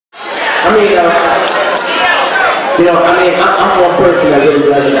I'm one person that really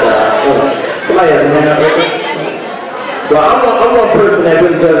doesn't, somebody has a hand up there? Well, I'm one person that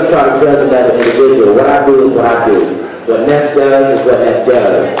really doesn't try to judge another individual. What I do is what I do. What Ness does is what Ness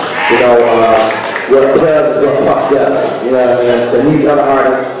does. What does is what Puck does. You know what I mean? And these other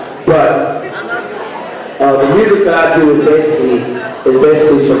artists. But the music that I do is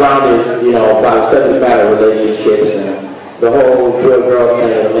basically surrounded, by the subject matter relationships and the whole boy-girl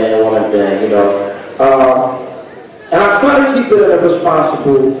thing, the man-woman thing, And I try to keep it in a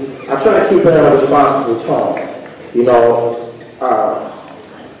responsible tone.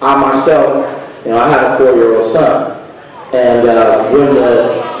 I myself, I have a 4-year-old son. And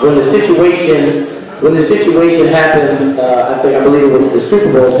when the situation happened, I believe it was the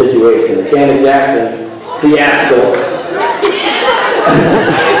Super Bowl situation, the Janet Jackson fiasco.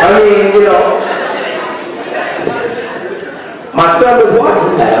 My son was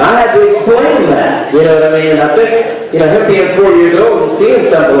watching that, and I had to explain that, you know what I mean? And I think, him being 4 years old and seeing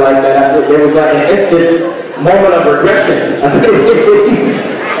something like that, there was like an instant moment of regression.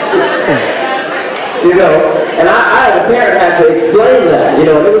 And I as a parent had to explain that, and it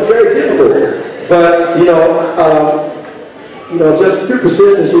was very difficult. But, just through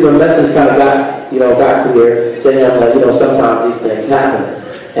persistence, the lessons kind of got clear to him that, sometimes these things happen.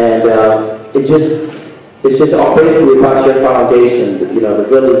 And it's just all basically about your foundation, the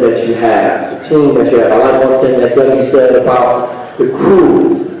village that you have, the team that you have. I like one thing that Dougie said about the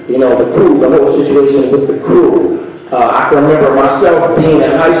crew, the whole situation with the crew. I can remember myself being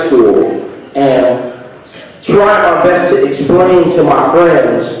in high school and trying my best to explain to my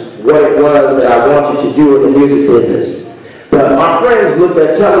friends what it was that I wanted to do in the music business. But my friends looked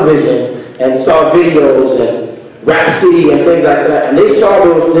at television and saw videos and Rap City and things like that, and they saw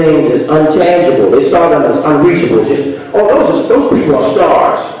those things as untangible. They saw them as unreachable. Those people are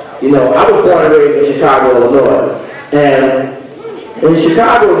stars. I was born and raised in Chicago, Illinois, and in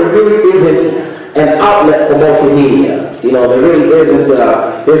Chicago there really isn't an outlet for multimedia. There really isn't.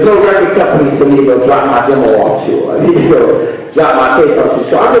 There's no record companies for me to go drop my demo off to. I need to go drop my tape off to.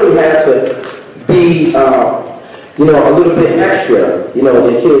 So I really had to be, a little bit extra. The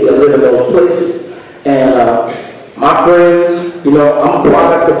kids that live in those places, and. My friends, I'm a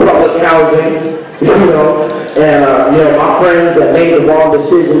product of public housing, and my friends that made the wrong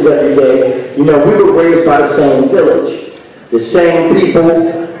decisions every day, we were raised by the same village. The same people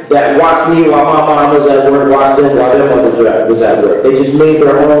that watched me while my mom was at work, watched them while their mother was at work. They just made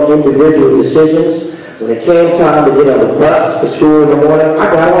their own individual decisions. When it came time to get on the bus for school in the morning, I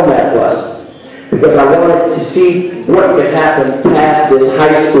got on that bus because I wanted to see what could happen past this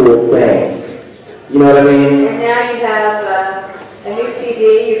high school thing. You know what I mean? And now you have a new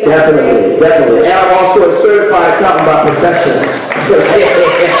CD. Definitely. And I'm also a certified accountant by profession.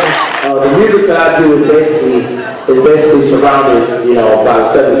 The music that I do is basically surrounded, by the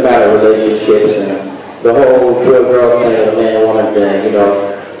subject matter relationships and the whole boy-girl thing, the man-woman thing,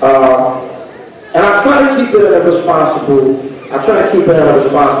 And I try to keep it in a responsible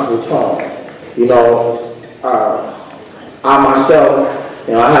tone. I myself, I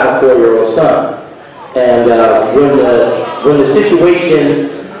have a 4-year-old son. And when the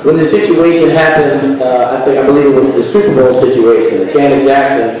situation happened, I believe it was the Super Bowl situation, the Janet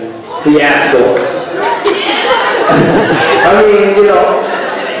Jackson fiasco.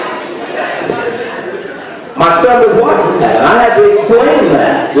 My son was watching that, and I had to explain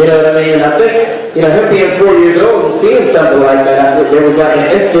that. And I think, him being 4 years old and seeing something like that, there was like an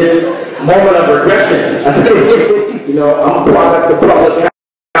instant moment of regression. I'm a product of public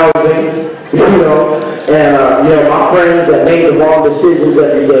housing. And my friends that made the wrong decisions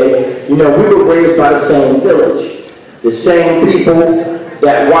every day, we were raised by the same village. The same people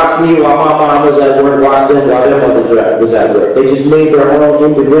that watched me while my mom was at work, watched them while their mother was at work. They just made their own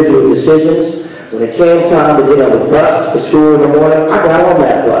individual decisions. When it came time to get on the bus for school in the morning, I got on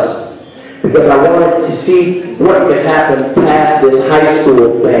that bus because I wanted to see what could happen past this high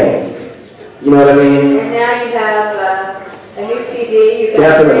school thing. You know what I mean? And now you have a new CD.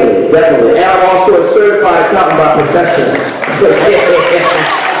 Definitely. And I'm also a certified accountant by profession.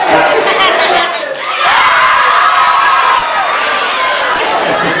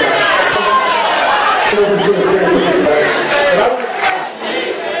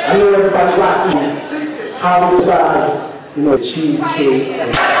 I know everybody watching how we size, cheesecake.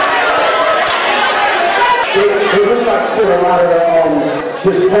 They look like for a lot of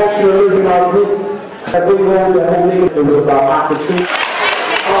dysfunctionalism in our group. That big role, that whole thing, it was about opportunity.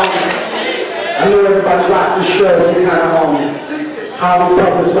 I know everybody watched the show, and kind of how we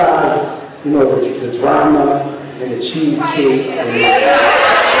publicize, the drama and the cheesecake. And,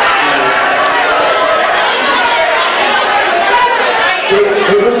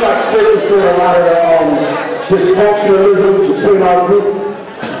 focused on a lot of dysfunctionalism between our group,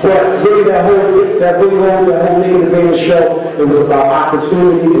 but really that whole Making the Band show, it was about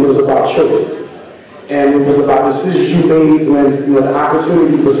opportunity, it was about choices. And it was about decisions you made when the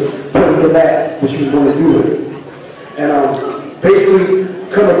opportunity was put in your lap, what you was going to do with it. And basically,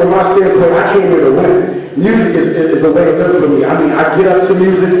 coming from my standpoint, I came here to win. Music is a way to live for me. I mean, I get up to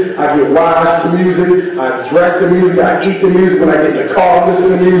music, I get wise to music, I dress to music, I eat to music, when I get in the car, I listen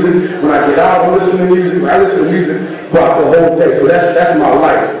to music, when I get out, I listen to music, when I listen to music throughout the whole day. So that's my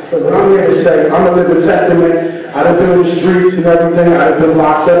life. So what I'm here to say, I'm a living testament. I've been in the streets and everything, I've been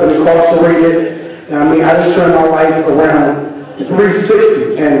locked up and incarcerated. I mean, I done turned my life around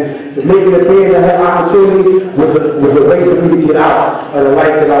 360, and Making the Band, that whole opportunity was a way for me to get out of the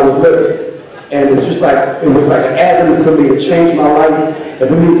life that I was living. And it was like an avenue for me to change my life and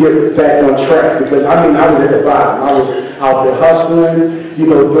for me to get back on track. Because I mean, I was at the bottom. I was out there hustling,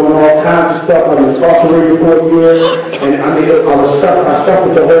 doing all kinds of stuff. I was incarcerated for a year, and I mean, I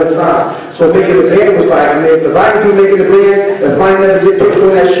suffered the whole time. So Making the Band was like, man, if I didn't do Making the Band, if I never get picked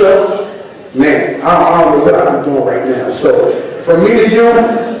on that show, man, I don't know what I'm doing right now. So, from me to you,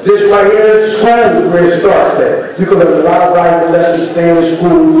 this right here, school is where it starts at. You can learn a lot of valuable lessons staying in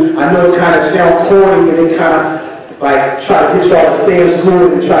school. I know it kind of sounds corny and it kind of like try to get y'all to stay in school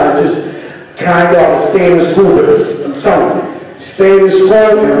and try to just kind y'all to stay in school. But I'm telling you, staying in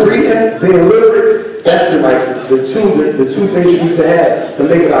school and reading, being literate, that's the two things you need to have to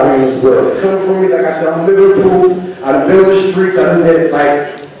make it out here in this world. Coming from me, like I said, I'm living proof. I've been in the streets. I've been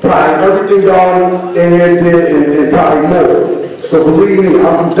like probably everything y'all in here did and probably more. So believe me,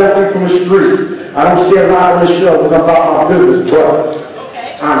 I'm definitely from the streets. I don't see a lot on the show because I'm about my business, but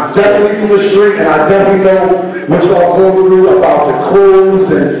I'm definitely from the street, and I definitely know what y'all go through about the clothes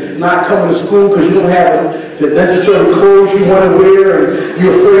and not coming to school because you don't have the necessary clothes you want to wear, and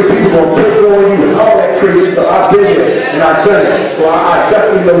you're afraid people going to pick on you and all that crazy stuff. I've been there, and I've done it. So I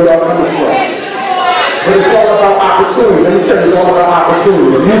definitely know where y'all coming from. But it's all about opportunity. Let me tell you, it's all about opportunity.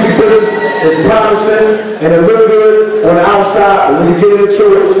 The music business is promising and it looks good on the outside, but when you get into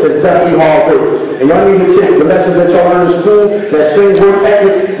it, it's definitely hard work. And y'all need to take the lessons that y'all learn in school, that same work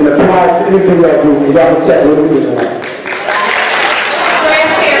ethic, and apply it to anything y'all do. And y'all can tell what it is.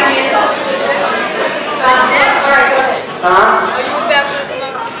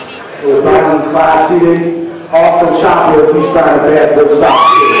 We're back on class seating. Also, Chopper, he signed a bad boy sock.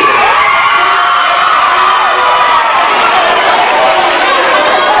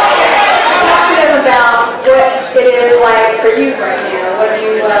 It is like for you right now, what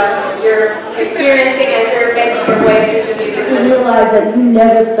you're experiencing as you're making your way through the music. You realize that you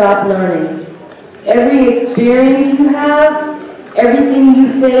never stop learning. Every experience you have, everything you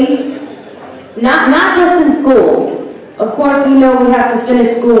face, not just in school. Of course, we know we have to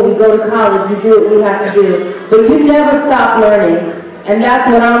finish school, we go to college, we do what we have to do, but you never stop learning, and that's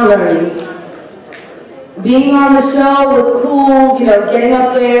what I'm learning. Being on the show was cool, getting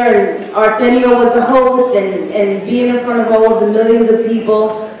up there, and Arsenio was the host, and being in front of all of the millions of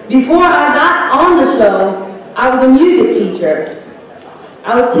people. Before I got on the show, I was a music teacher.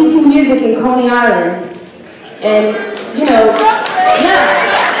 I was teaching music in Coney Island, and, I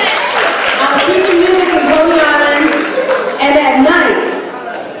was teaching music in Coney Island, and at night,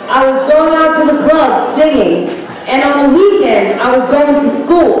 I was going out to the club singing, and on the weekend, I was going to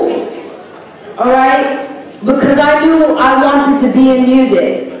school, all right? Because I knew I wanted to be in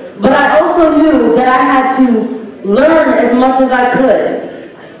music. But I also knew that I had to learn as much as I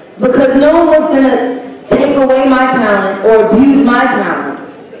could. Because no one was going to take away my talent or abuse my talent.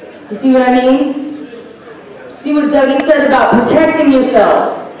 You see what I mean? See what Dougie said about protecting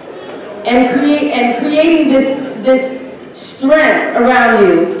yourself and creating this strength around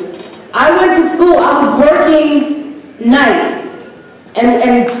you. I went to school, I was working nights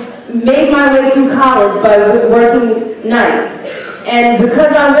and made my way through college by working nights. And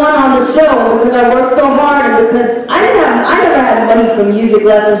because I won on the show, because I worked so hard, and because I never had money for music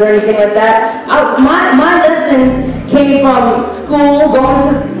lessons or anything like that. My lessons came from school,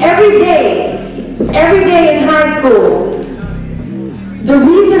 going to every day in high school. The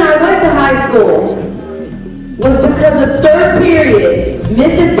reason I went to high school was because of third period,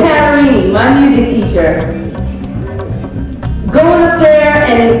 Mrs. Patarini, my music teacher, going up there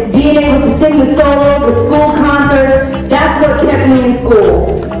and being able to sing the solo, the school concerts, that's what kept me in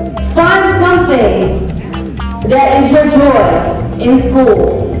school. Find something that is your joy in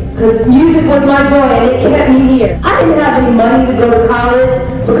school. Because music was my joy and it kept me here. I didn't have any money to go to college.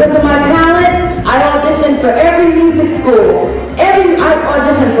 Because of my talent, I auditioned for every music school. I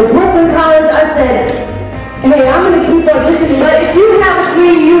auditioned for Brooklyn College. I said, hey, I'm going to keep people are listening, but if you have a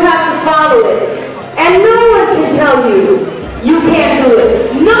dream, you have to follow it. And no one can tell you, you can't do it.